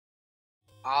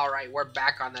Alright, we're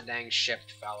back on the dang ship,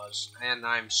 fellas. And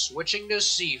I'm switching to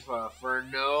Sifa for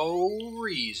no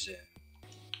reason.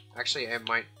 Actually, I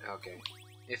might... Okay.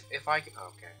 If I...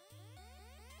 Okay.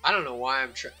 I don't know why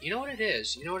I'm trying... You know what it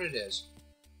is? You know what it is?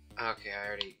 Okay, I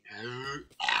already...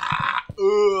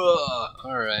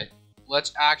 Alright.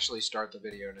 Let's actually start the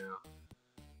video now.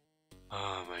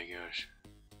 Oh my gosh.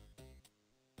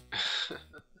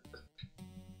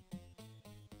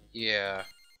 Yeah.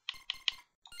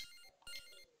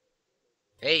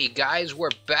 Hey guys, we're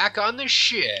back on the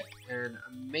ship, and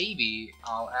maybe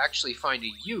I'll actually find a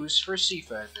use for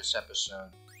Sifa in this episode.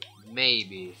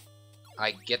 Maybe.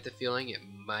 I get the feeling it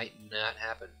might not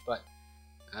happen, but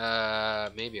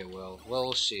maybe it will.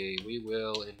 We'll see. We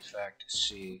will, in fact,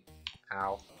 see.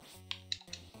 Ow.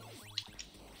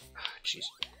 Jeez.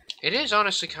 It is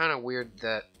honestly kind of weird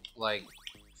that, like,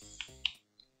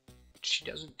 she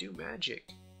doesn't do magic.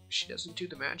 She doesn't do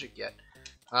the magic yet.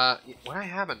 What I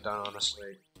haven't done,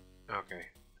 honestly... Okay.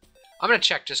 I'm gonna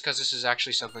check, just because this is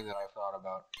actually something that I've thought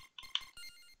about.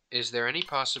 Is there any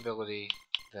possibility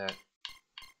that...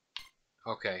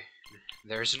 Okay.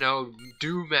 There's no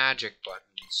do magic button,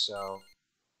 so...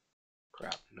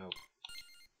 Crap, no.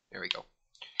 There we go.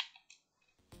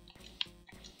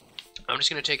 I'm just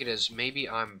gonna take it as maybe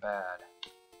I'm bad.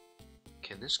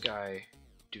 Can this guy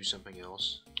do something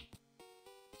else?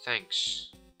 Thanks.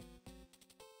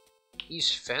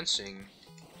 He's fencing.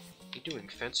 He's doing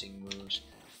fencing moves.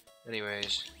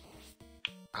 Anyways.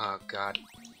 Oh god.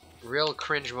 Real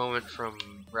cringe moment from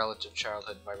relative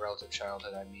childhood. By relative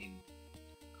childhood, I mean...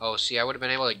 Oh, see, I would have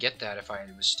been able to get that if I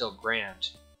was still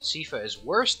Grant. Sifa is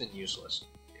worse than useless.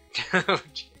 I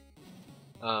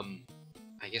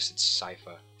guess it's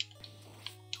Sifa.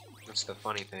 That's the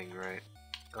funny thing, right?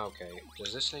 Okay.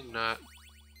 Does this thing not...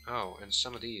 Oh, and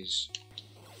some of these...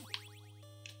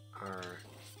 are...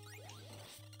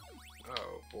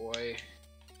 Oh boy.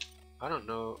 I don't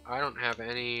know. I don't have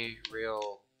any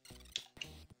real...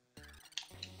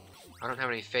 I don't have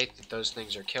any faith that those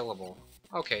things are killable.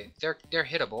 Okay, they're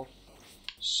hittable.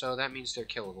 So that means they're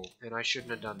killable. And I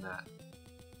shouldn't have done that.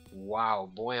 Wow,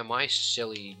 boy am I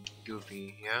silly,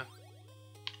 goofy, yeah?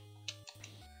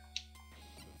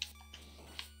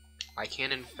 I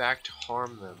can in fact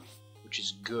harm them, which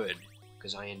is good,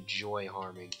 because I enjoy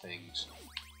harming things.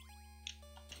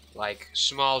 Like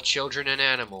small children and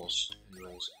animals.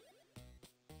 Anyways.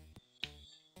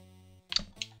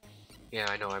 Yeah,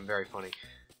 I know, I'm very funny.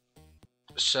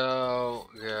 So,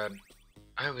 good.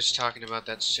 I was talking about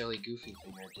that silly goofy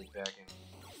thing I did back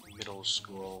in middle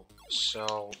school.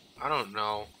 So, I don't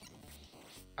know.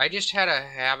 I just had a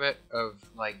habit of,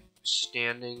 like,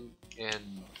 standing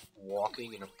and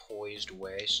walking in a poised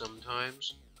way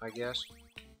sometimes, I guess.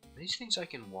 Are these things I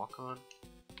can walk on?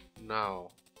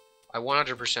 No. I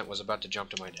 100% was about to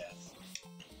jump to my death.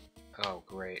 Oh,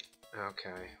 great.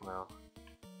 Okay, well.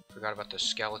 Forgot about the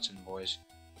skeleton boys.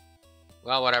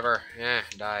 Well, whatever.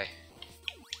 Die.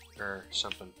 Or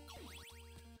something.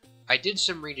 I did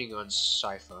some reading on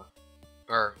Sifa.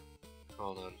 Or,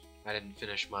 hold on. I didn't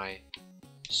finish my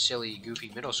silly, goofy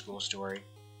middle school story.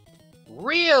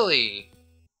 Really?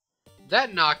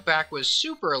 That knockback was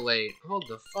super late. Hold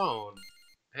the phone.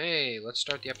 Hey, let's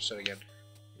start the episode again.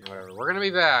 Whatever, we're gonna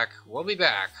be back. We'll be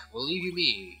back. Believe you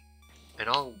me. And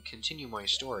I'll continue my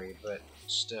story, but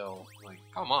still, like,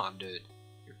 come on, dude.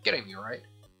 You're kidding me, right?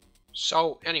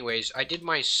 So, anyways, I did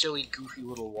my silly, goofy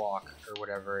little walk, or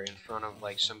whatever, in front of,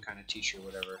 like, some kind of teacher or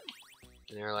whatever.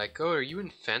 And they're like, oh, are you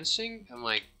in fencing? I'm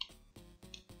like,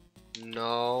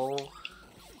 no.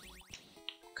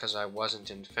 Because I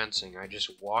wasn't in fencing. I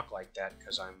just walk like that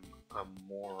because I'm a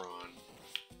moron.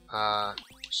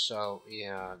 So,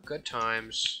 yeah, good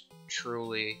times,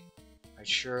 truly. I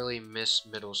surely miss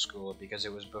middle school because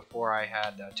it was before I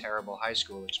had a terrible high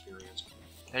school experience.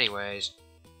 Anyways,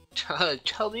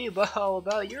 tell me all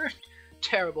about your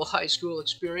terrible high school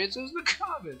experiences in the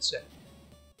comments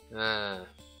section.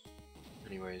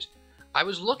 Anyways, I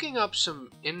was looking up some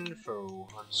info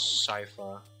on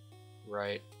Sifa,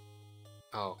 right?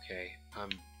 Okay,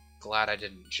 I'm glad I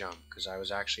didn't jump, because I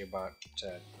was actually about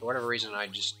to... For whatever reason, I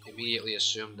just immediately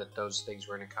assumed that those things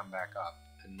were going to come back up.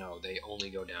 And no, they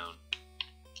only go down.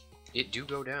 It do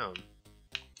go down.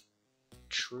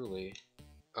 Truly.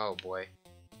 Oh boy.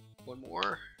 One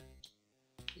more.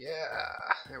 Yeah,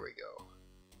 there we go.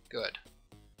 Good.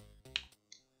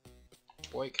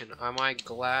 Boy, am I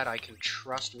glad I can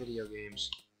trust video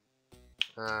games.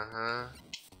 Uh-huh.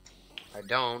 I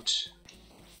don't.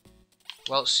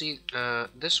 Well, see,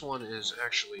 this one is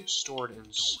actually stored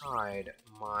inside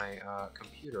my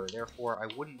computer, therefore I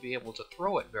wouldn't be able to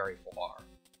throw it very far.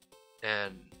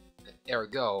 And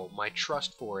ergo, my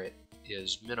trust for it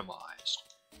is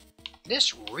minimized.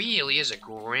 This really is a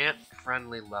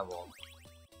grant-friendly level.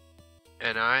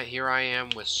 And here I am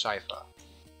with Sypha.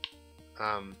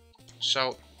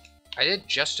 So, I did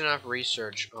just enough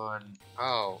research on...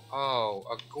 Oh,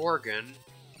 a Gorgon.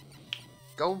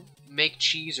 Go make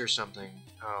cheese or something.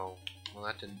 Oh, well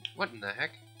that didn't... What in the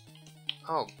heck?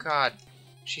 Oh, God.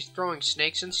 She's throwing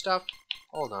snakes and stuff?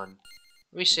 Hold on.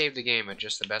 Let me save the game at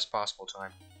just the best possible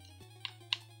time.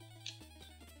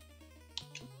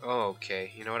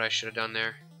 Okay, you know what I should have done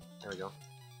there? There we go.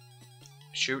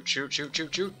 Shoot, shoot, shoot,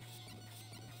 shoot, shoot.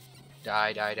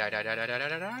 Die, die, die, die, die, die, die,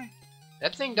 die, die.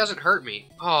 That thing doesn't hurt me.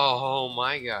 Oh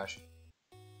my gosh.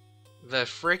 The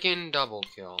freaking double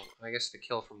kill. I guess the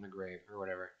kill from the grave, or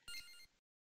whatever.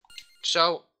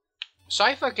 So,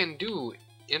 Sypha can do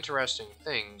interesting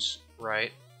things,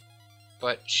 right?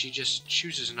 But she just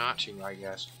chooses not to, I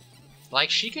guess. Like,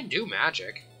 she can do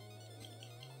magic.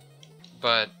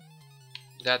 But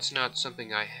that's not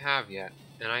something I have yet.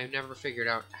 And I've never figured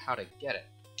out how to get it.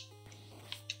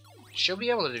 She'll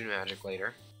be able to do magic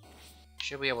later.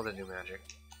 She'll be able to do magic.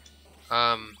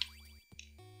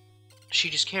 She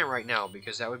just can't right now,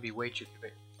 because that would be way too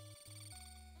quick.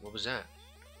 What was that?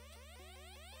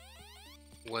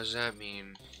 What does that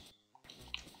mean?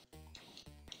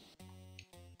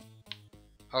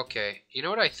 Okay, you know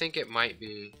what I think it might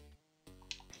be?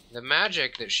 The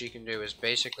magic that she can do is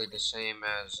basically the same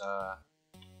as,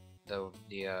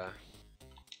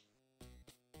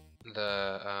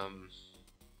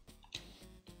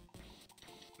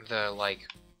 the like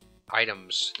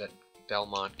items that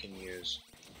Belmont can use.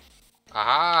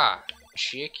 Aha!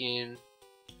 Chicken.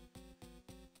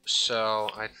 So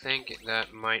I think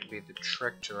that might be the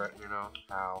trick to it, you know.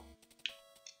 Ow.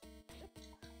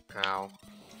 Ow.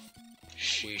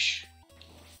 Sheesh.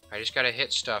 I just gotta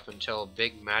hit stuff until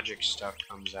big magic stuff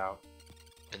comes out.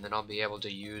 And then I'll be able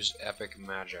to use epic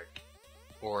magic.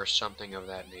 Or something of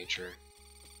that nature.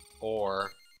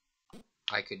 Or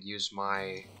I could use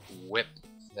my whip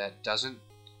that doesn't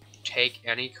take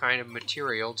any kind of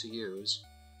material to use.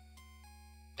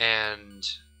 And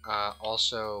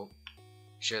also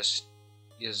just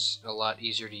is a lot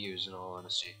easier to use, in all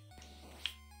honesty.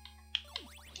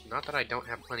 Not that I don't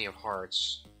have plenty of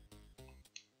hearts.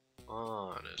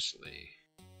 Honestly.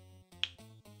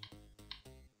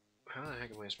 How the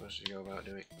heck am I supposed to go about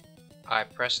doing? I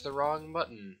pressed the wrong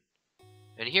button.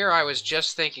 And here I was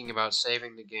just thinking about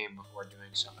saving the game before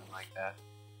doing something like that.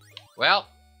 Well,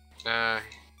 yeah,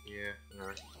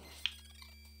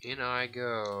 in I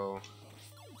go.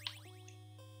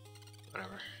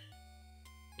 Whatever.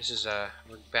 This is,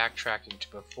 we're backtracking to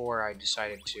before I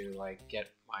decided to, like,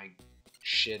 get my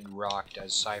shit rocked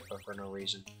as Sypha for no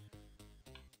reason.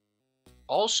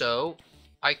 Also,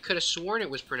 I could have sworn it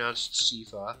was pronounced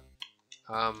Sypha.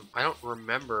 I don't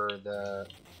remember the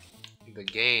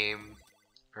game,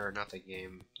 or not the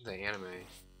game, the anime.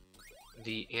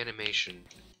 The animation,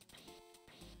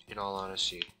 in all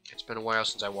honesty. It's been a while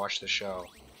since I watched the show.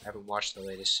 I haven't watched the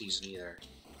latest season either.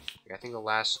 I think the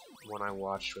last one I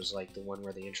watched was like the one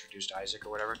where they introduced Isaac or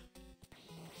whatever.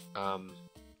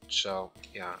 So,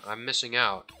 yeah, I'm missing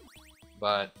out.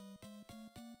 But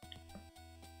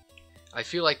I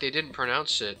feel like they didn't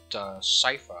pronounce it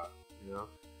Sypha, you know?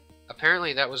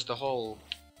 Apparently that was the whole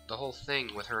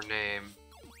thing with her name.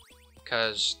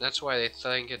 Because that's why they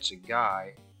think it's a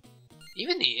guy.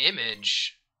 Even the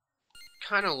image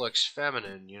kind of looks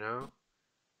feminine, you know?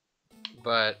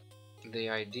 But the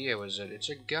idea was that it's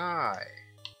a guy,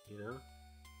 you know?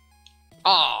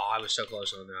 Oh, I was so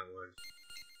close on that one.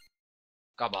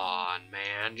 Come on,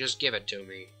 man, just give it to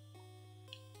me.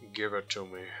 Give it to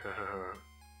me.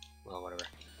 Well, whatever.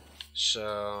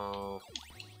 So,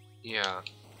 yeah.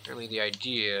 Apparently the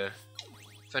idea,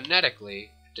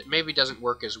 phonetically, it maybe doesn't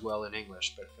work as well in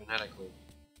English, but phonetically,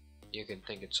 you can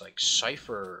think it's like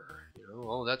cipher, you know?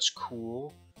 Oh, that's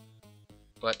cool.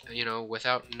 But, you know,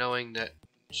 without knowing that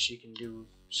she can do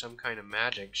some kind of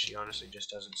magic, she honestly just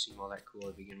doesn't seem all that cool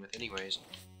to begin with anyways.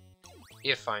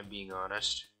 If I'm being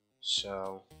honest.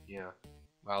 So, yeah.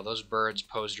 Wow, those birds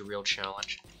posed a real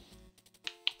challenge.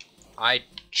 I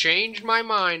changed my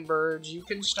mind, birds. You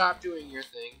can stop doing your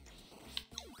thing.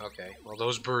 Okay, well,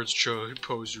 those birds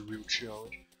posed a real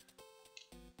challenge.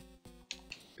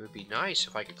 It would be nice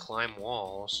if I could climb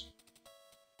walls.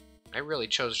 I really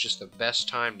chose just the best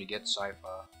time to get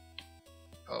Sypha.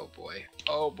 Oh boy.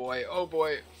 Oh boy. Oh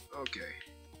boy. Okay.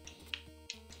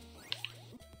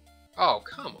 Oh,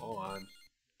 come on.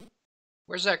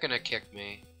 Where's that gonna kick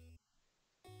me?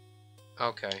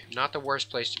 Okay, not the worst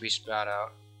place to be spat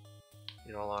out,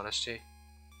 in all honesty.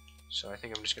 So I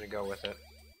think I'm just gonna go with it.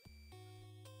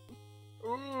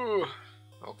 Ooh.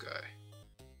 Okay.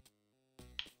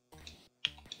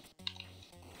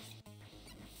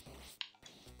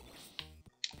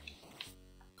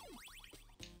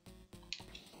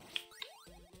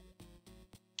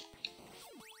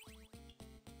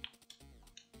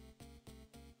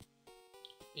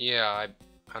 Yeah,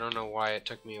 I don't know why it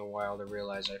took me a while to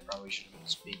realize I probably should have been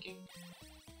speaking.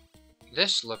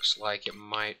 This looks like it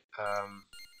might,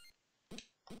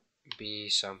 be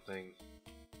something.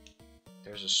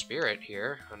 There's a spirit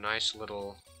here, a nice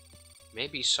little...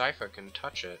 Maybe Sypha can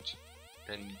touch it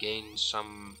and gain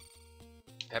some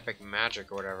epic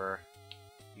magic or whatever.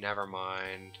 Never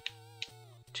mind.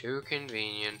 Too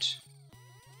convenient.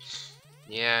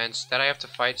 Yeah, instead I have to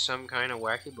fight some kind of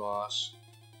wacky boss.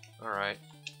 Alright.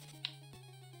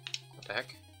 What the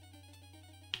heck?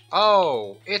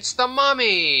 Oh! It's the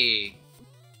mummy!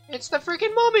 It's the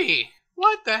freaking mummy!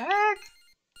 What the heck?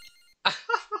 I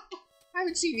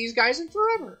haven't seen these guys in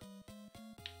forever.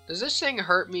 Does this thing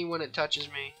hurt me when it touches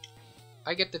me?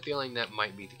 I get the feeling that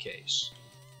might be the case.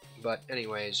 But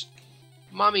anyways,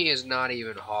 mummy is not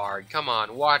even hard. Come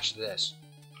on, watch this.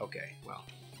 Okay, well,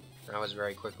 that was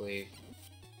very quickly.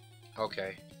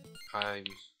 Okay,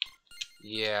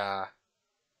 yeah,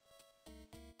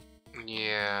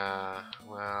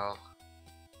 well,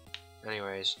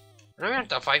 anyways, and I'm gonna have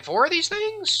to fight 4 of these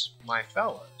things? My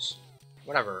fellas.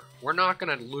 Whatever, we're not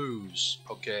gonna lose,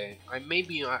 okay? I may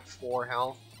be at 4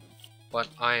 health, but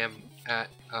I am at,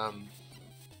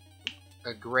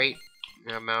 a great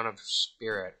amount of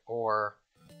spirit, or,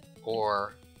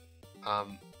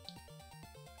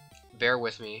 bear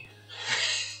with me.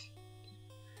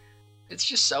 It's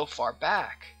just so far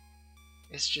back.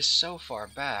 It's just so far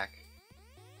back.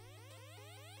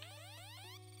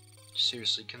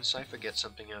 Seriously, can Sypha get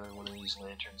something out of one of these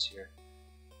lanterns here?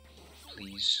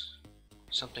 Please.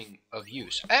 Something of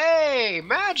use. Hey!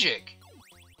 Magic!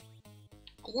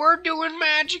 We're doing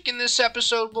magic in this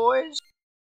episode, boys!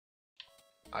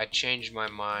 I changed my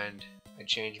mind. I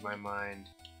changed my mind.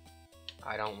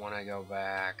 I don't want to go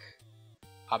back.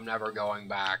 I'm never going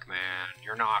back, man.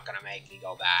 You're not gonna make me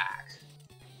go back.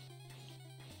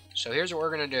 So here's what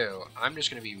we're gonna do. I'm just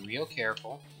gonna be real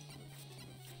careful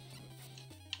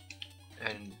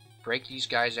and break these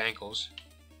guys' ankles.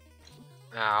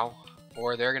 Ow.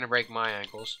 Or they're gonna break my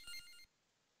ankles.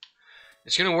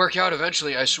 It's gonna work out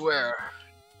eventually, I swear.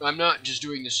 I'm not just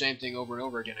doing the same thing over and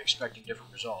over again expecting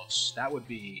different results. That would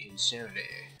be insanity.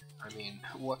 I mean,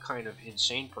 what kind of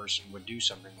insane person would do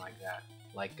something like that?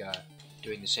 Like,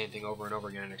 doing the same thing over and over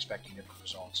again and expecting different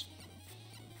results.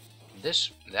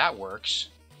 That works.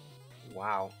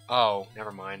 Wow. Oh,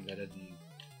 never mind. That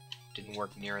didn't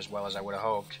work near as well as I would have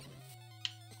hoped.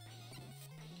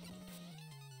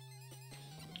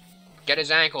 Get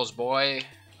his ankles, boy.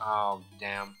 Oh,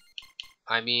 damn.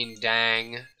 I mean,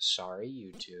 dang. Sorry,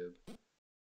 YouTube.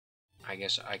 I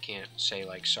guess I can't say,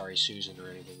 like, sorry, Susan or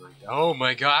anything like that. Oh,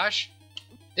 my gosh.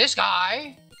 This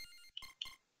guy.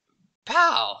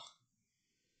 Pal.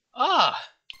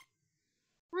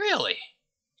 Really?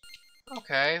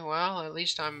 Okay, well, at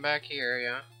least I'm back here,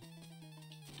 yeah.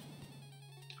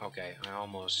 Okay, I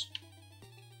almost...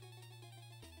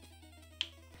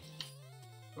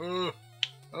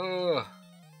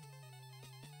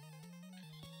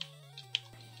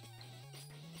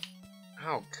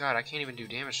 Oh god, I can't even do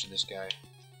damage to this guy.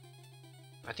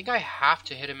 I think I have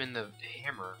to hit him in the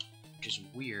hammer, which is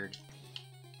weird.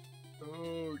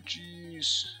 Oh,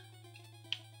 jeez.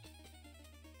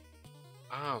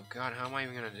 Oh god, how am I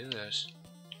even gonna do this?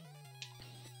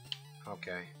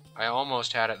 Okay, I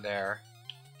almost had it there.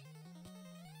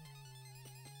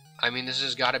 I mean, this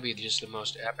has got to be just the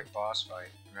most epic boss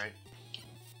fight, right?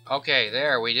 Okay,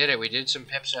 there, we did it. We did some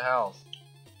pips of health.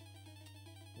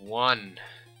 1.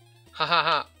 Ha ha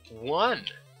ha. 1.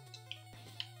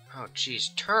 Oh,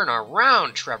 jeez. Turn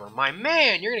around, Trevor. My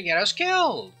man, you're gonna get us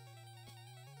killed.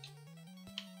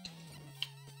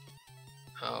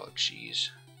 Oh, jeez.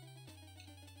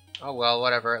 Oh, well,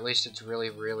 whatever. At least it's really,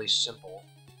 really simple.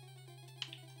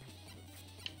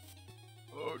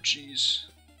 Oh, jeez.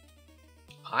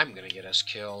 I'm gonna get us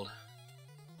killed.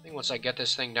 I think once I get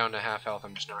this thing down to half health,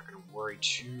 I'm just not gonna worry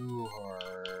too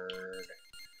hard.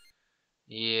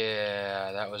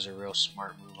 Yeah, that was a real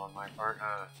smart move on my part,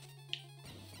 huh?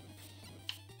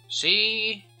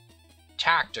 See?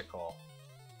 Tactical.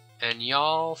 And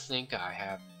y'all think I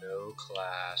have no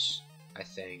class, I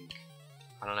think.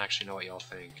 I don't actually know what y'all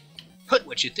think. Put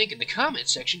what you think in the comment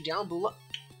section down below.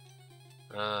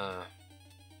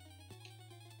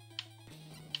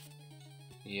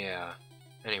 Yeah.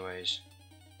 Anyways.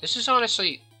 This is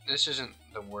honestly... This isn't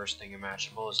the worst thing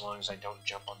imaginable as long as I don't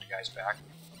jump on the guy's back.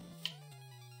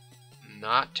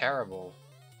 Not terrible.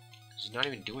 He's not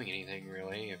even doing anything,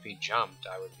 really. If he jumped,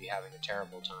 I would be having a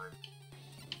terrible time.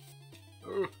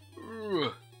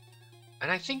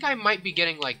 And I think I might be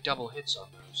getting, like, double hits on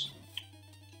those.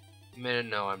 Man,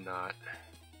 no, I'm not.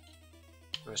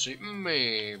 Let's see,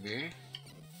 maybe.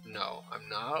 No, I'm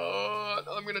not.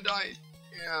 I'm gonna die.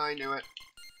 Yeah, I knew it.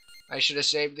 I should have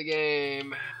saved the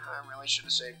game. I really should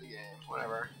have saved the game.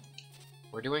 Whatever.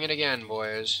 We're doing it again,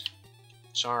 boys.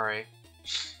 Sorry.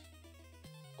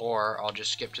 Or I'll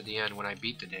just skip to the end when I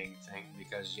beat the dang thing,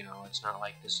 because, you know, it's not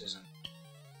like this isn't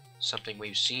something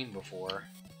we've seen before.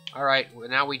 Alright, well,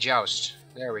 now we joust.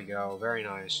 There we go. Very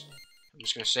nice. I'm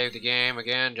just gonna save the game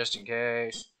again, just in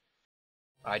case.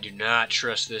 I do not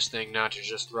trust this thing not to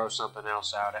just throw something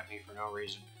else out at me for no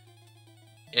reason.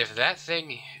 If that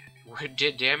thing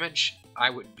did damage, I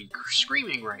would be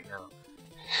screaming right now.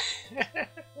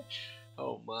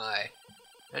 Oh my.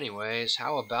 Anyways,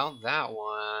 how about that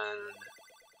one?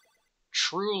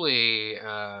 Truly,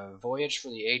 Voyage for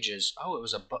the Ages. Oh, it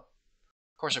was a boat.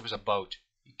 Of course it was a boat.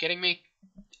 You kidding me?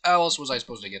 How else was I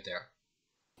supposed to get there?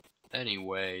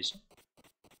 Anyways.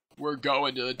 We're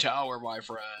going to the tower, my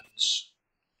friends.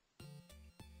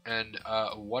 And,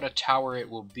 what a tower it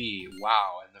will be.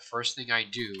 Wow, and the first thing I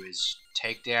do is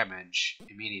take damage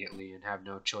immediately and have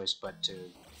no choice but to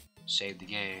save the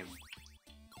game.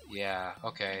 Yeah,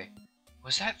 okay.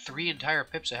 Was that 3 entire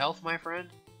pips of health, my friend?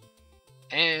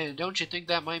 And don't you think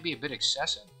that might be a bit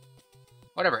excessive?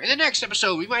 Whatever, in the next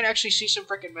episode, we might actually see some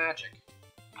frickin' magic.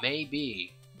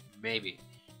 Maybe. Maybe.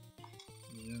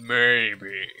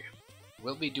 Maybe.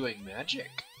 We'll be doing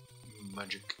magic.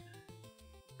 Magic.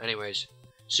 Anyways,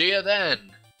 see ya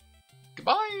then.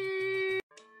 Goodbye.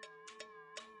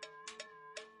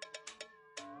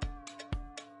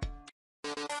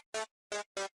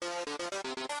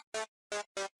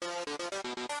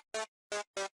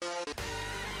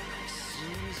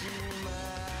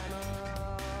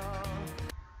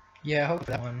 Yeah, I hope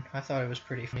that one. I thought it was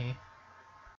pretty funny.